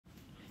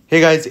Hey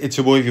guys, it's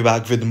your boy. We're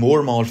back with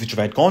more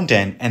Feature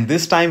content, and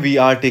this time we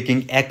are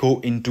taking Echo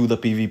into the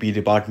PvP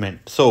department.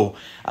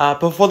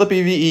 But for the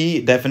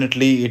PvE,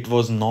 definitely it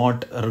was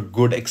not a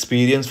good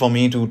experience for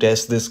me to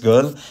test this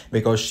girl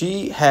because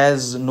she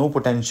has no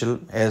potential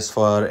as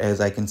far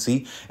as I can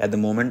see at the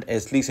moment,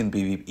 at least in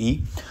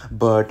PvE.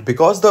 But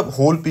because the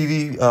whole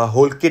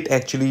kit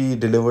actually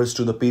delivers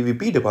to the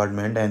PvP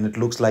department, and it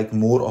looks like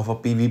more of a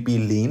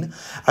PvP lean,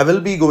 I will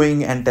be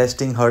going and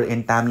testing her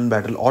in Tamlin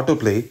Battle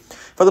autoplay.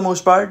 For the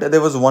most part,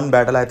 there was one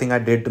battle I think I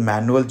did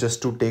manual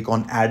just to take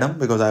on Adam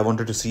because I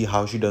wanted to see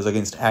how she does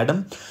against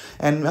Adam.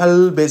 And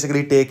I'll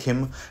basically take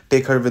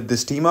her with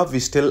this team up. We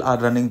still are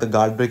running the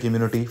guard break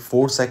immunity,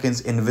 4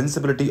 seconds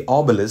invincibility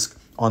obelisk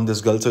on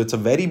this girl. So it's a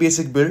very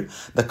basic build.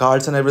 The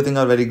cards and everything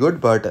are very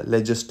good, but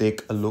let's just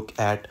take a look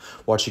at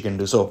what she can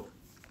do. So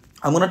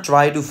I'm gonna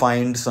try to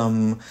find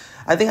some.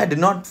 I think I did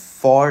not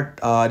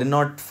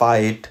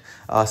fight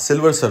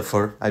Silver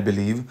Surfer, I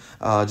believe,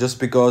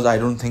 just because I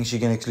don't think she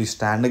can actually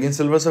stand against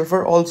Silver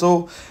Surfer.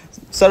 Also,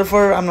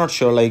 Surfer, I'm not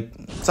sure. Like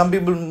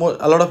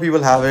a lot of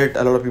people have it,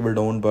 a lot of people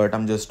don't. But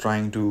I'm just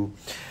trying to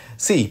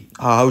see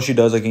how she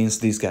does against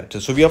these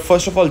characters. So we have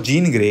first of all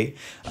Jean Grey.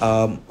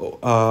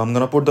 I'm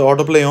gonna put the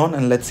autoplay on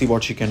and let's see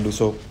what she can do.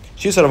 So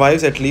she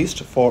survives at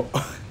least for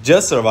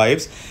just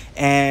survives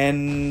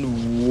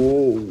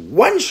and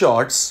one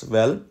shots.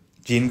 Well,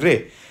 Jean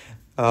Grey.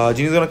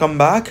 Jean is gonna come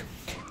back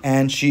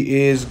and she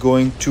is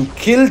going to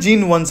kill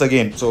Jean once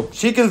again. So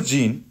she kills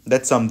Jean.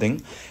 That's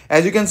something.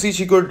 As you can see,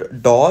 she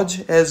could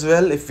dodge as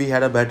well if we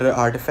had a better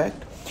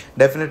artifact.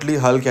 Definitely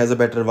Hulk has a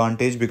better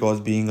advantage because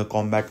being a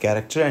combat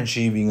character and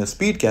she being a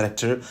speed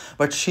character,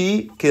 but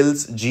she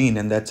kills Jean,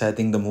 and that's I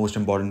think the most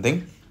important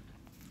thing.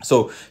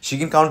 So she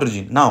can counter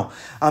Jean. Now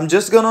I'm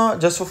just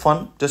for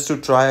fun, just to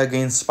try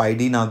against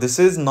Spidey. Now this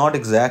is not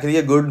exactly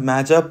a good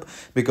matchup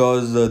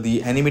because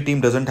the enemy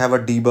team doesn't have a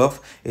debuff.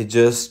 It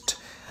just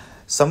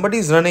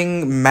somebody's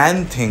running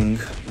Man-Thing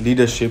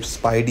leadership,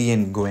 Spidey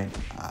and Gwen,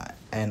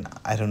 and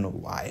I don't know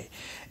why.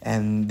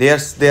 And they are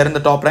in the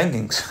top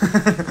rankings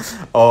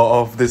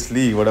of this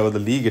league, whatever the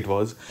league it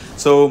was.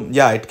 So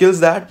yeah, it kills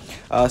that.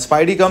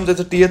 Spidey comes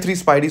as a tier 3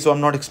 Spidey, so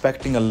I'm not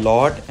expecting a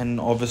lot, and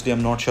obviously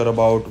I'm not sure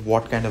about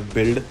what kind of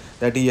build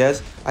that he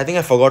has. I think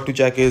I forgot to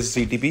check his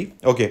CTP.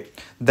 Okay,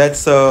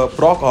 that's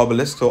proc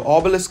obelisk. So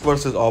obelisk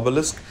versus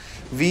obelisk,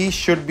 we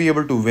should be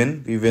able to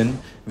win.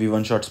 We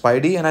one-shot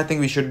Spidey, and I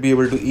think we should be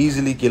able to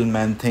easily kill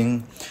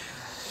Man-Thing.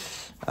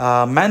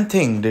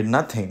 Man-Thing did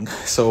nothing,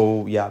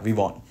 so yeah, we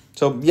won.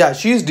 So yeah,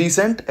 she is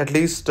decent, at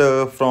least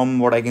from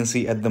what I can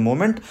see at the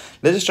moment.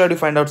 Let's just try to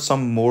find out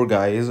some more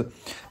guys.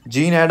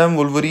 Jean, Adam,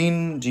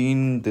 Wolverine,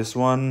 Jean, this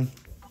one.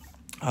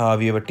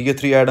 We have a tier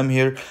 3 Adam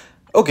here.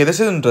 Okay, this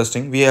is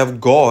interesting. We have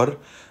Gore,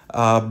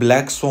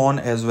 Black Swan,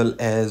 as well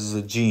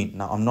as Jean.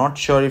 Now I'm not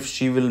sure if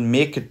she will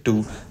make it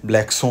to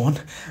Black Swan,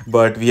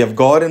 but we have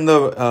Gore in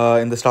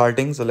the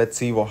starting. So let's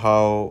see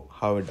how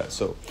it does.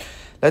 So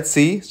let's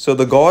see. So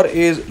the Gore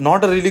is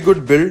not a really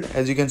good build.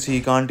 As you can see,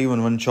 he can't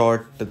even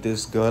one-shot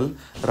this girl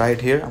right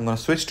here. I'm gonna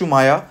switch to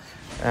Maya,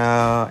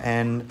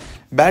 and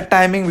bad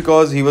timing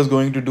because he was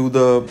going to do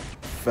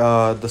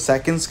the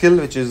second skill,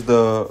 which is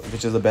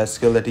the best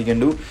skill that he can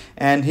do,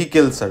 and he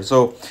kills her.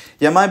 So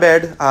yeah, my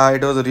bad.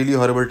 It was a really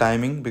horrible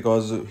timing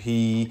because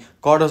he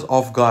caught us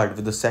off guard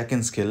with the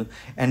second skill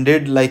and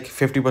did like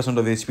 50%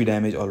 of HP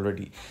damage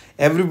already.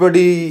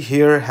 Everybody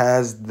here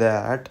has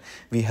that.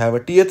 We have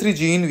a tier 3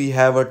 Jean, we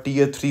have a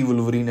tier 3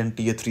 Wolverine, and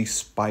tier 3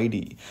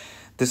 Spidey.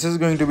 This is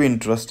going to be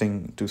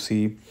interesting to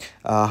see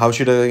how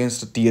she does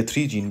against a tier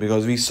 3 Jean,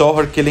 because we saw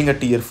her killing a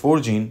tier 4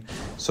 Jean.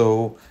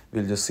 So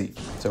we'll just see.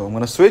 So I'm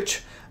gonna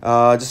switch,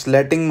 just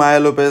letting Maya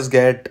Lopez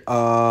get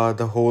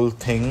the whole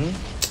thing,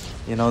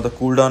 you know, the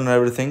cooldown and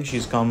everything.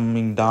 She's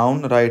coming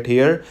down right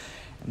here.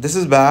 This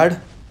is bad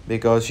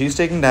because she's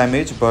taking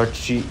damage, but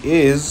she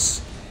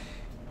is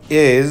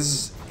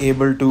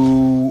able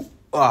to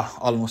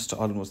almost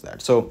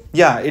that. So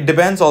yeah, it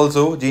depends.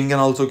 Also Jean can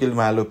also kill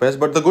Maya Lopez,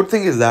 but the good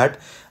thing is that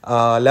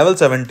level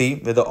 70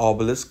 with the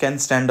obelisk can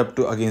stand up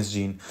to against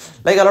Jean.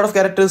 Like a lot of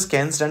characters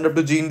can stand up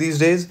to Jean these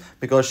days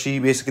because she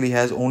basically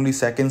has only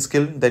second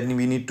skill that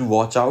we need to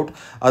watch out.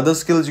 Other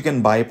skills you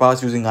can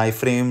bypass using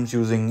iframes,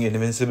 using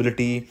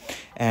invincibility,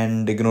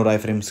 and ignore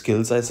iframe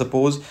skills, I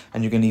suppose,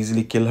 and you can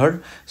easily kill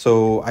her.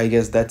 So I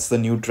guess that's the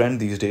new trend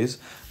these days.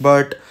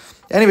 But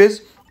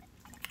anyways,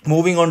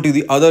 moving on to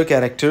the other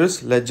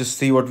characters, let's just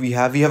see what we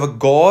have. We have a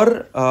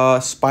Gore,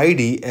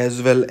 Spidey,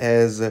 as well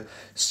as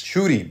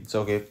Shuri.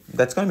 So okay,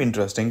 that's gonna be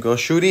interesting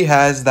because Shuri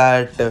has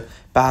that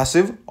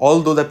passive,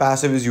 although the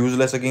passive is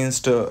useless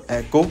against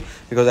Echo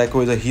because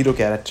Echo is a hero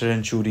character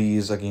and Shuri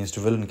is against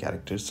villain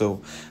characters.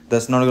 So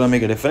that's not gonna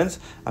make a difference.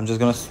 I'm just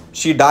gonna.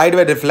 She died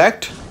by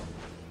deflect,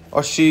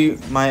 or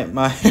my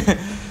my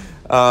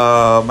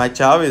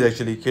Chavis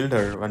actually killed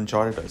her,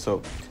 one-shotted her.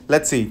 So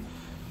let's see.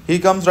 He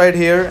comes right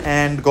here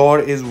and Gore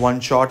is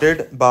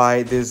one-shotted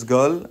by this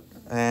girl,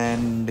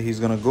 and he's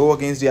gonna go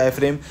against the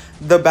iframe.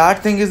 The bad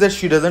thing is that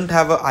she doesn't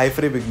have a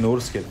iframe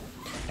ignore skill,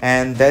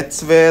 and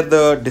that's where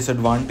the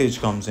disadvantage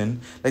comes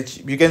in.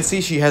 Like you can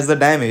see, she has the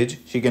damage,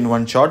 she can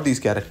one shot these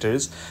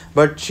characters,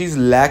 but she's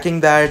lacking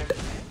that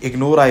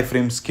ignore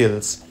iframe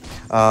skills.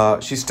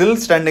 She's still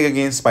standing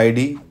against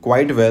Spidey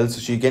quite well, so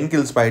she can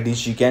kill Spidey,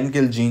 she can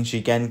kill Jean,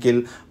 she can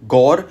kill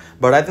Gore,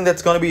 but I think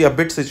that's gonna be a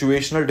bit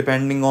situational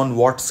depending on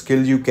what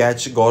skill you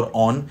catch Gore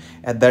on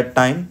at that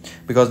time,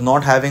 because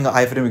not having an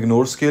iframe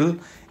ignore skill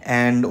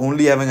and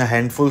only having a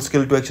handful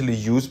skill to actually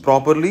use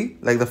properly,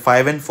 like the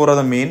 5 and 4 are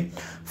the main.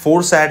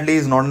 4 sadly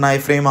is not an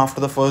iframe after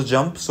the first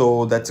jump,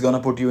 so that's gonna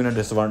put you in a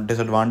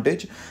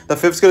disadvantage. The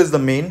 5th skill is the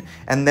main,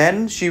 and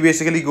then she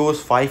basically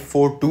goes 5,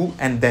 4, 2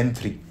 and then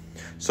 3.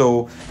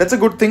 So that's a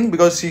good thing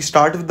because she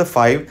started with the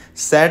 5.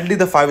 Sadly,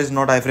 the 5 is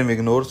not iframe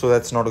ignore, so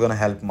that's not gonna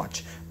help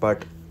much.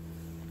 But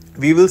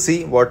we will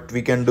see what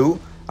we can do.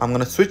 I'm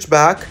gonna switch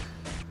back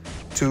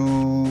to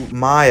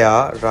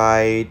Maya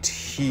right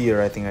here.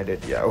 I think I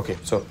did. Yeah, okay.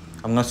 So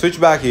I'm gonna switch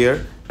back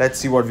here. Let's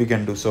see what we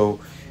can do. So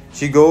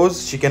she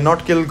goes, she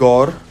cannot kill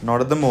Gore,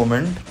 not at the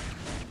moment.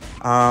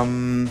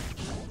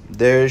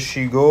 There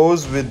she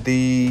goes with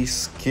the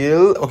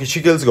skill. Okay,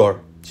 she kills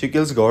Gore. She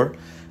kills Gore.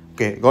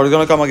 Okay, God is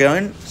gonna come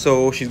again.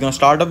 So she's gonna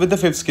start up with the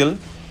 5th skill.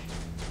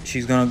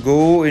 She's gonna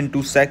go into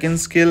 2nd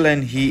skill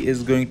and he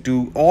is going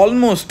to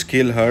almost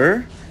kill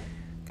her.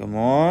 Come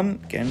on,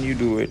 can you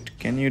do it?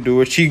 Can you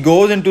do it? She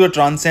goes into a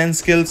transcend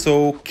skill,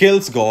 so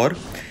kills Gore.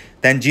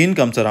 Then Jean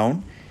comes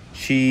around.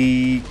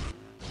 She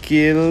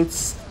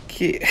kills.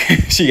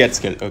 She gets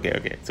killed.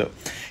 Okay. So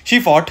she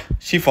fought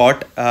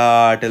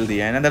till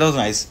the end, and that was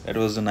nice. That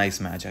was a nice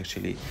match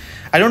actually.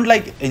 I don't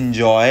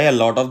enjoy a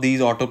lot of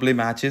these autoplay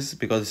matches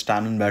because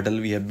Stamina Battle,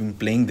 we have been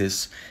playing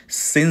this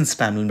since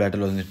Stamina Battle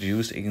was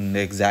introduced in the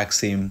exact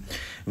same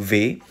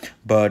way,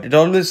 but it's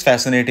always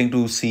fascinating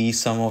to see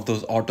some of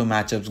those auto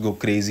matchups go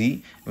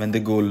crazy when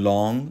they go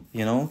long,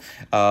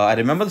 I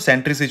remember the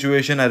sentry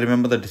situation, I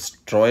remember the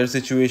destroyer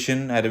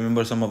situation, I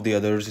remember some of the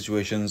other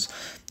situations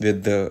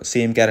with the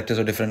same characters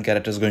or different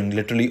characters going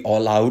literally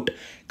all out,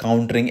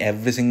 countering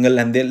every single,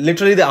 and they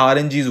literally the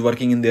RNG is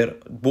working in their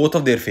both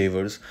of their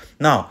favors.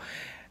 Now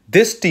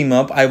this team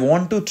up, I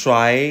want to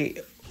try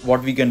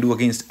what we can do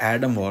against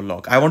Adam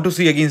Warlock. I want to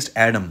see against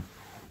Adam,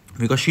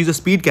 because she's a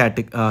speed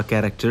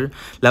character,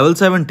 level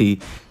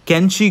 70.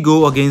 Can she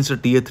go against a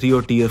tier 3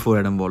 or tier 4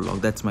 Adam Warlock?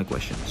 That's my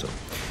question. So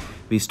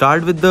we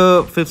start with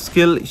the 5th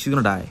skill. She's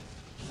gonna die.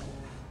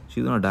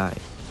 She's gonna die.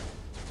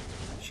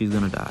 She's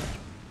gonna die.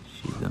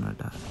 She's gonna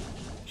die.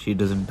 She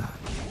doesn't die.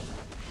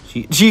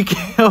 She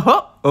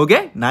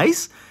okay,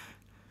 nice.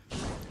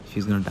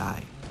 She's gonna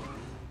die.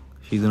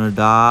 She's gonna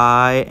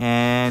die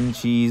and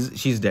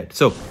she's dead.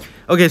 So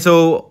okay,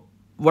 so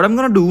what I'm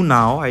gonna do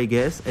now, I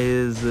guess,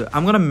 is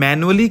I'm gonna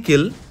manually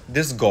kill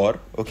this Gore,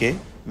 okay,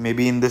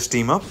 maybe in this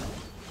team up,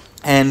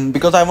 and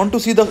because I want to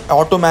see the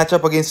auto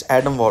matchup against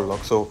Adam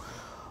Warlock. So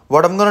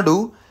what I'm gonna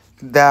do,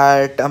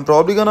 that I'm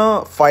probably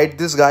gonna fight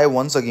this guy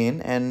once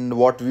again, and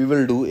what we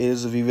will do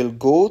is we will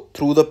go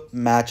through the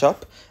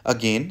matchup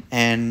again,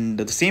 and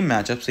the same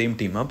matchup, same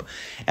team up,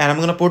 and I'm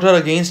gonna put her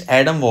against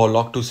Adam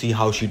Warlock to see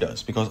how she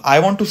does, because I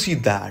want to see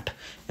that,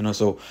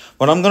 So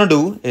what I'm gonna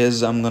do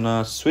is I'm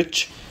gonna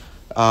switch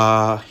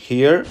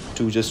here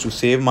to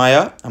save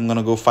Maya. I'm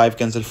gonna go 5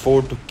 cancel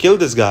 4 to kill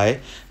this guy.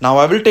 Now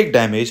I will take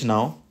damage.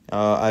 Now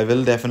I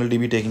will definitely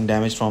be taking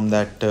damage from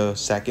that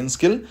 2nd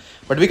skill,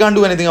 but we can't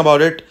do anything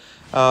about it.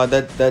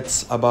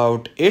 That's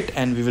about it,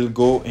 and we will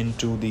go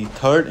into the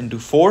 3rd, into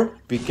 4.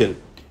 We kill.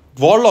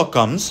 Warlock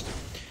comes.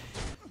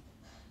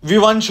 We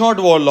one shot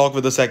Warlock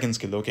with the 2nd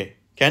skill. Okay,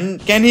 can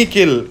he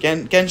kill?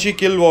 Can she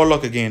kill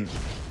Warlock again?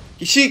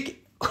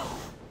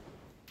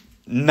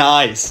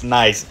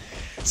 Nice.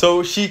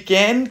 So she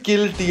can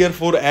kill tier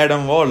 4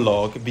 Adam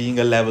Warlock being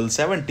a level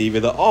 70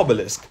 with an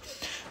obelisk.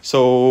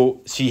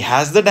 So she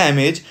has the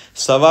damage.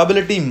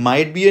 Survivability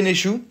might be an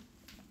issue,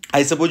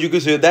 I suppose you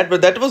could say that,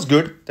 but that was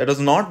good. That was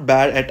not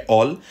bad at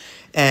all.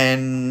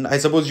 And I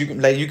suppose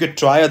you could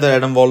try other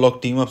Adam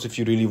Warlock team ups if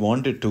you really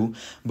wanted to.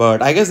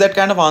 But I guess that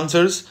kind of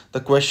answers the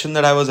question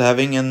that I was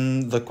having,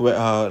 and the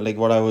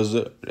what I was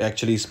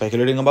actually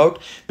speculating about.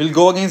 We'll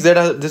go against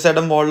this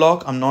Adam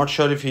Warlock. I'm not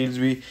sure if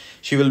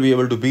she will be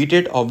able to beat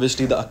it.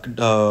 Obviously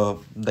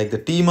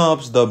the team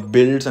ups, the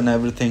builds and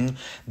everything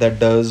that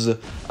does,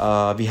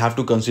 we have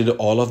to consider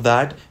all of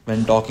that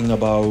when talking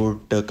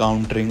about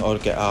countering or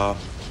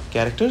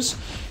characters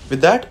with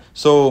that.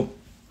 So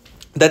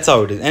that's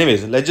how it is.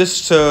 Anyways, let's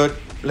just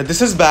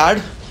this is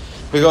bad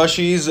because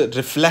she's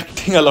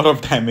reflecting a lot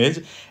of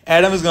damage.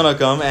 Adam is gonna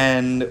come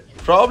and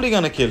probably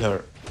gonna kill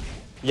her.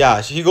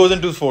 Yeah, she goes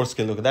into 4th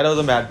skill. Look, that was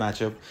a bad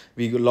matchup.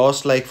 We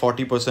lost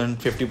 40%,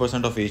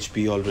 50% of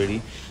HP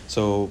already.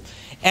 So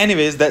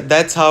anyways,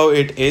 that's how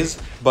it is.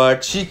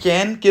 But she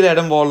can kill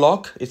Adam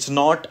Warlock. It's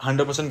not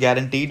 100%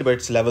 guaranteed, but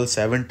it's level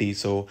 70.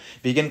 So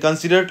we can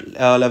consider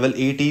level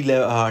 80,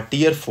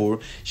 tier 4.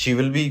 She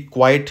will be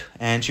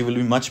she will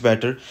be much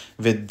better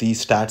with the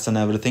stats and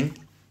everything.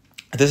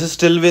 This is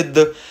still with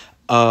the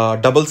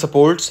double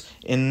supports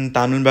in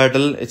Tannin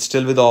battle. It's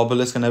still with the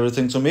obelisk and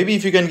everything. So maybe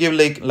if you can give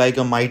like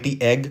a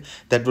mighty egg,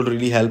 that would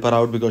really help her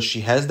out, because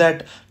she has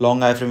that long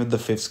iframe with the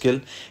 5th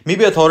skill.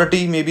 Maybe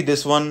authority, maybe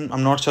this one.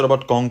 I'm not sure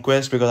about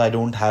conquest because I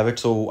don't have it,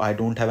 so I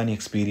don't have any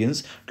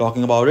experience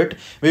talking about it.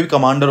 Maybe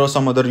commander or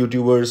some other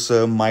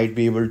YouTubers might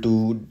be able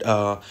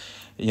to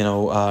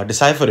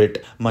decipher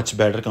it much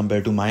better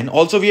compared to mine.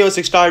 Also, we have a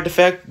 6-star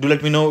artifact. Do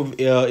let me know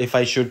if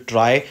I should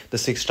try the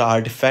 6-star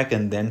artifact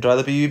and then try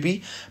the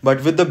PvP.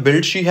 But with the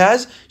build she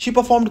has, she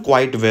performed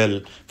quite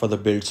well for the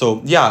build.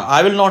 So yeah,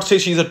 I will not say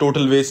she's a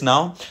total waste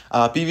now.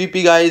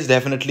 PvP guys,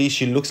 definitely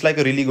she looks like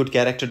a really good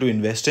character to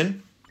invest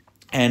in.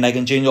 And I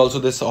can change also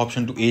this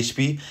option to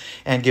HP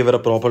and give her a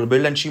proper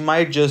build, and she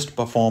might just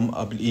perform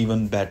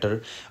even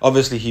better.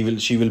 Obviously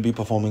she will be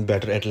performing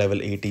better at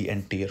level 80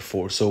 and tier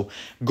 4. So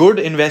good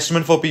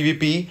investment for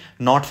PvP,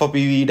 not for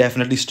PvE.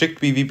 Definitely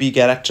strict PvP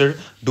character.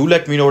 Do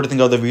let me know what you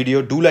think of the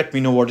video. Do let me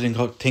know what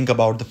you think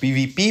about the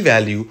PvP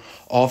value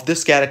of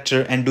this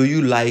character, and do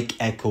you like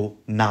Echo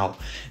now?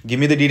 Give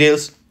me the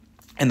details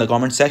in the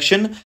comment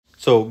section.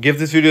 So give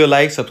this video a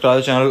like, subscribe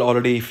to the channel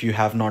already if you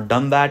have not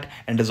done that.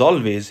 And as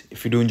always,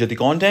 if you do enjoy the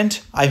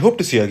content, I hope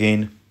to see you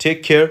again.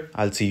 Take care.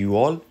 I'll see you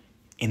all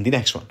in the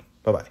next one.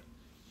 Bye-bye.